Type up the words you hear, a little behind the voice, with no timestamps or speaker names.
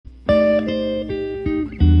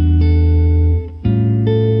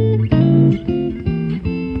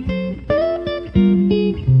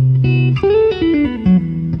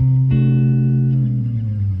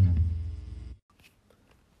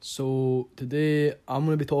Today I'm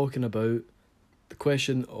going to be talking about the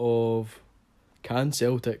question of, can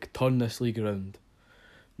Celtic turn this league around?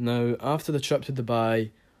 Now, after the trip to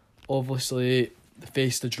Dubai, obviously they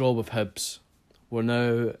faced the draw with Hibs. We're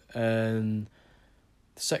now in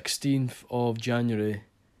the 16th of January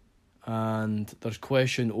and there's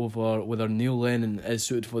question over whether Neil Lennon is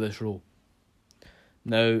suited for this role.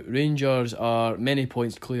 Now, Rangers are many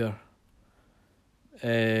points clear.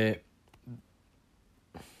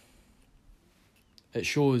 It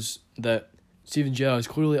shows that Steven Gerrard has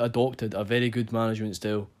clearly adopted a very good management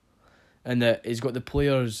style and that he's got the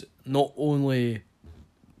players not only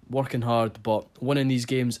working hard but winning these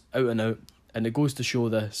games out and out, and it goes to show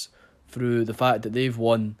this through the fact that they've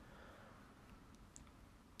won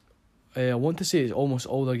I want to say it's almost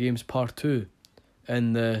all their games par 2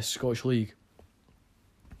 in the Scottish League.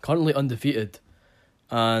 Currently undefeated,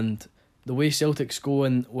 and the way Celtic's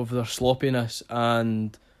going with their sloppiness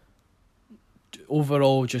and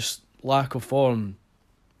overall just lack of form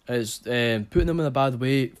is putting them in a bad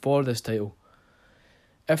way for this title.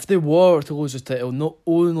 If they were to lose this title, not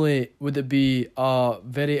only would it be a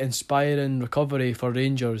very inspiring recovery for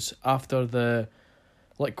Rangers after the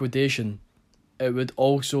liquidation, it would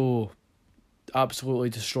also absolutely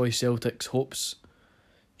destroy Celtic's hopes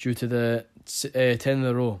due to the 10 in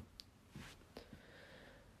a row.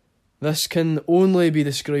 This can only be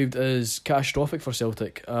described as catastrophic for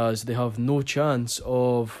Celtic, as they have no chance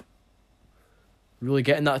of really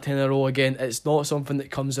getting that 10 in a row again. It's not something that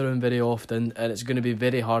comes around very often, and it's going to be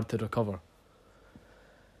very hard to recover.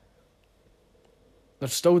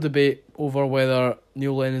 There's still debate over whether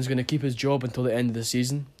Neil Lennon's going to keep his job until the end of the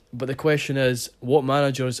season, but the question is, what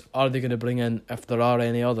managers are they going to bring in if there are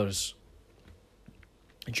any others?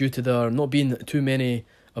 Due to there not being too many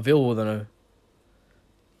available now.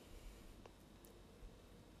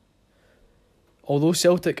 Although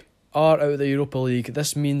Celtic are out of the Europa League,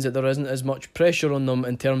 this means that there isn't as much pressure on them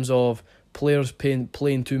in terms of players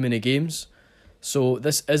playing too many games. So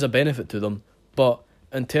this is a benefit to them. But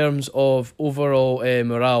in terms of overall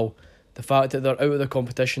morale, the fact that they're out of the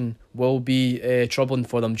competition will be troubling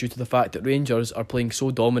for them due to the fact that Rangers are playing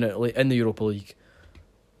so dominantly in the Europa League.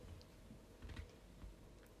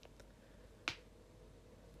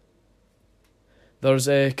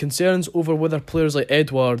 There's concerns over whether players like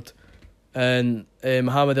Edouard and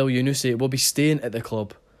Mohamed El-Yunusi will be staying at the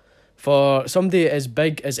club. For somebody as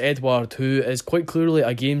big as Edouard, who is quite clearly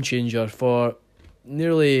a game changer for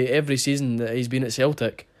nearly every season that he's been at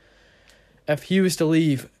Celtic, if he was to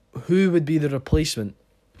leave, who would be the replacement?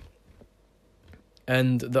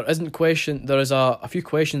 And there is a few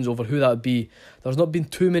questions over who that would be. There's not been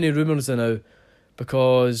too many rumours now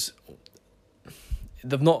because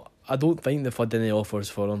I don't think they've had any offers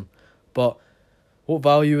for him. But what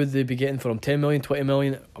value would they be getting for him? 10 million, 20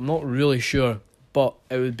 million? I'm not really sure. But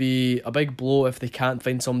it would be a big blow if they can't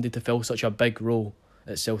find somebody to fill such a big role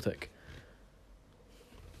at Celtic.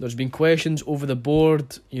 There's been questions over the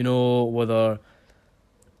board, whether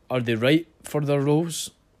are they right for their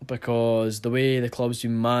roles, because the way the club's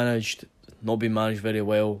been managed, not been managed very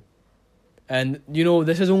well. And,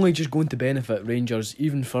 this is only just going to benefit Rangers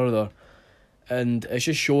even further. And it's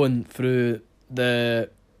just showing through the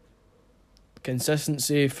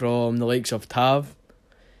consistency from the likes of Tav,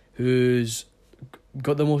 who's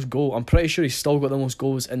got the most goals. I'm pretty sure he's still got the most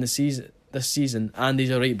goals in this season, and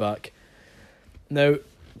he's a right back. Now,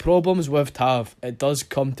 problems with Tav, it does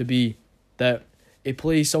come to be that he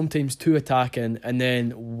plays sometimes too attacking, and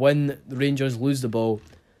then when the Rangers lose the ball,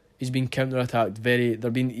 he's been counter-attacked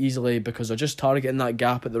they're being easily, because they're just targeting that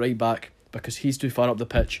gap at the right back because he's too far up the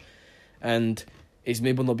pitch, and he's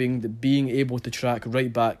maybe not being able to track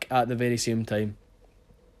right back at the very same time.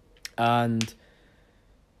 And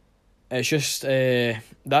it's just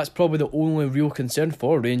that's probably the only real concern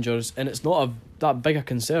for Rangers, and it's not that big a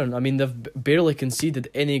concern. I mean, they've barely conceded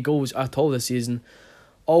any goals at all this season,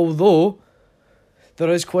 although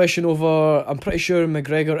there is question over, I'm pretty sure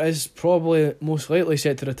McGregor is probably most likely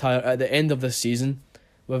set to retire at the end of this season,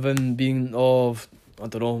 with him being of, I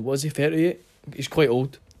don't know, what is he, 38? He's quite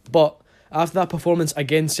old. But after that performance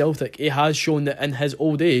against Celtic, he has shown that in his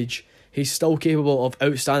old age, he's still capable of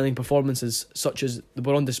outstanding performances such as they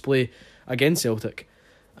were on display against Celtic.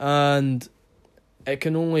 And it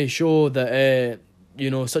can only show that,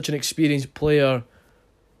 such an experienced player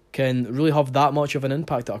can really have that much of an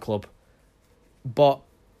impact at a club. But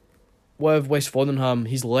with West Foddenham,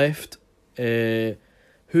 he's left. Who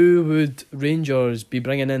would Rangers be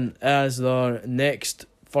bringing in as their next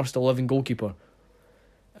first 11 goalkeeper?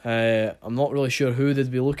 I'm not really sure who they'd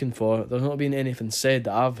be looking for. There's not been anything said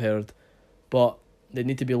that I've heard, but they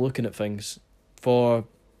need to be looking at things for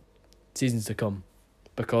seasons to come,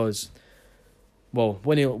 because, well,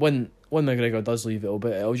 when McGregor does leave,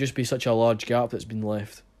 it'll just be such a large gap that's been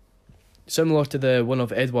left, similar to the one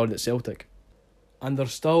of Edward at Celtic. And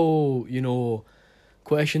there's still,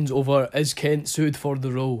 questions over, is Kent suited for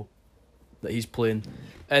the role that he's playing?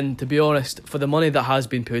 And to be honest, for the money that has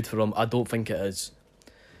been paid for him, I don't think it is.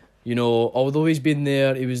 Although he's been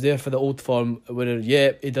there, he was there for the Old Firm, where,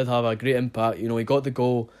 he did have a great impact. He got the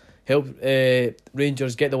goal, helped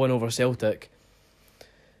Rangers get the win over Celtic.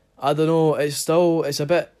 I don't know, it's a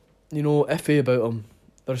bit, iffy about him.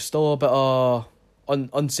 There's still a bit of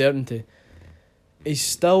uncertainty. He's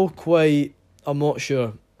still quite, I'm not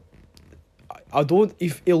sure.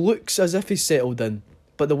 He looks as if he's settled in,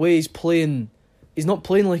 but the way he's playing, he's not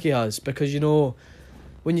playing like he has, because,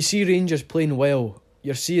 when you see Rangers playing well,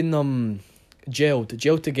 you're seeing them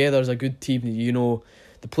gelled together as a good team.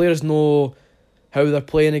 The players know how they're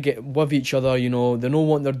playing with each other. They know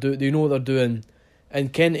what they're doing.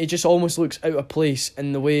 And Kent, it just almost looks out of place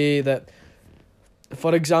in the way that,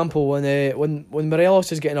 for example, when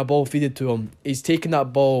Morelos is getting a ball feeded to him, he's taking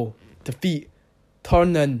that ball to feet,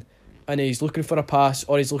 turning, and he's looking for a pass,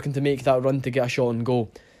 or he's looking to make that run to get a shot and goal.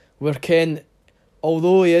 Where Kent,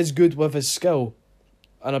 although he is good with his skill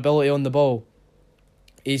and ability on the ball,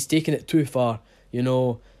 he's taking it too far.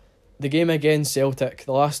 The game against Celtic,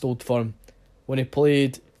 the last Old Firm, when he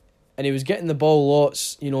played and he was getting the ball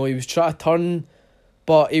lots, he was trying to turn,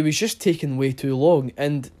 but he was just taking way too long.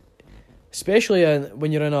 And especially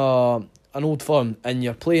when you're in an Old Firm and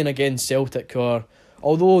you're playing against Celtic, who are,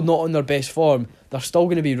 although not on their best form, they're still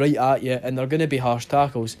going to be right at you and they're going to be harsh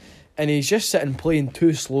tackles. And he's just sitting playing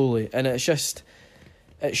too slowly, and it's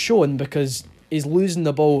showing because he's losing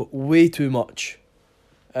the ball way too much.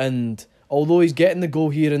 And although he's getting the goal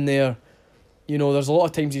here and there, there's a lot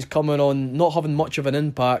of times he's coming on, not having much of an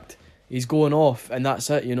impact. He's going off, and that's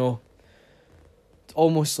it. It's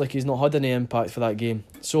almost like he's not had any impact for that game.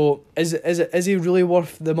 So is he really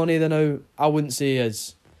worth the money now? I wouldn't say he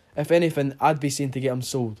is. If anything, I'd be saying to get him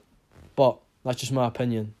sold, but that's just my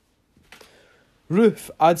opinion.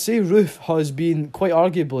 I'd say Roofe has been quite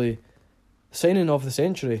arguably signing of the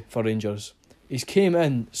century for Rangers. He's came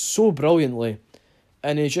in so brilliantly,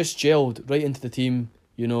 and he's just gelled right into the team.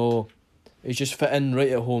 He's just fit in right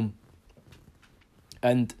at home.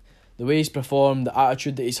 And the way he's performed, the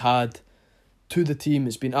attitude that he's had to the team,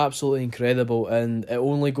 it's been absolutely incredible, and it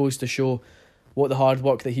only goes to show what the hard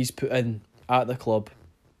work that he's put in at the club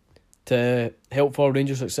to help for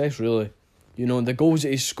Rangers' success, really. The goals that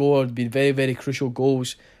he's scored been very, very crucial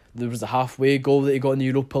goals. There was the halfway goal that he got in the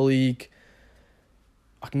Europa League.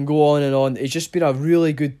 I can go on and on. He's just been a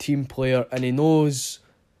really good team player, and he knows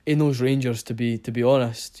Rangers, to be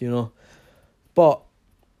honest, But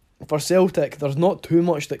for Celtic, there's not too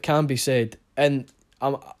much that can be said. And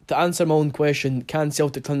to answer my own question, can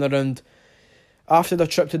Celtic turn around after their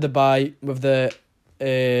trip to Dubai with the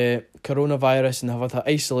coronavirus and have to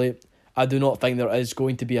isolate? I do not think there is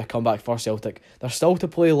going to be a comeback for Celtic. They're still to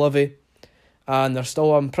play Livy, and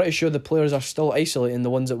I'm pretty sure the players are still isolating, the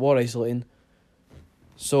ones that were isolating.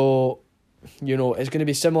 So, it's going to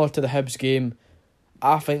be similar to the Hibs game.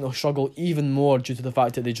 I think they'll struggle even more due to the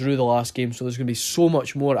fact that they drew the last game, so there's going to be so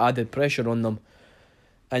much more added pressure on them.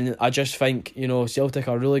 And I just think, Celtic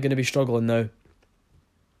are really going to be struggling now.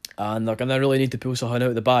 And they're going to really need to pull something out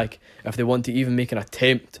of the bag if they want to even make an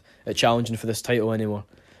attempt at challenging for this title anymore.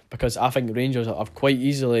 Because I think Rangers have quite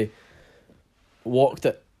easily walked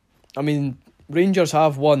it. I mean, Rangers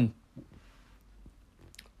have won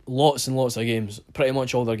lots and lots of games, pretty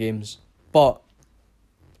much all their games. But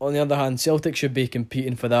on the other hand, Celtic should be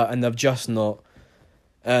competing for that, and they've just not.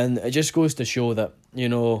 And it just goes to show that,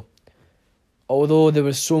 although there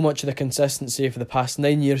was so much of the consistency for the past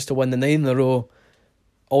 9 years to win the 9 in a row,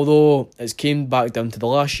 although it's came back down to the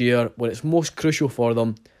last year when it's most crucial for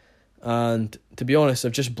them, and to be honest,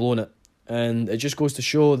 they've just blown it. And it just goes to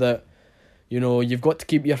show that, you've got to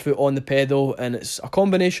keep your foot on the pedal, and it's a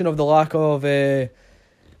combination of the lack of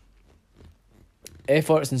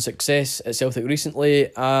efforts and success at Celtic recently,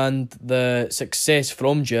 and the success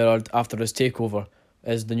from Gerrard after his takeover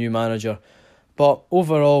as the new manager. But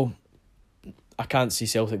overall, I can't see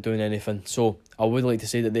Celtic doing anything. So I would like to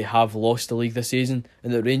say that they have lost the league this season,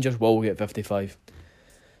 and that Rangers will get 55.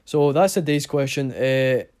 So that's today's question.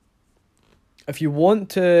 If you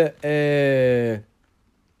want to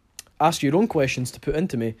ask your own questions to put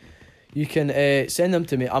into me, you can send them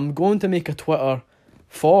to me. I'm going to make a Twitter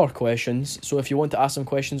for questions, so if you want to ask some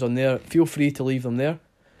questions on there, feel free to leave them there.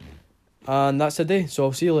 And that's today, so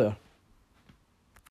I'll see you later.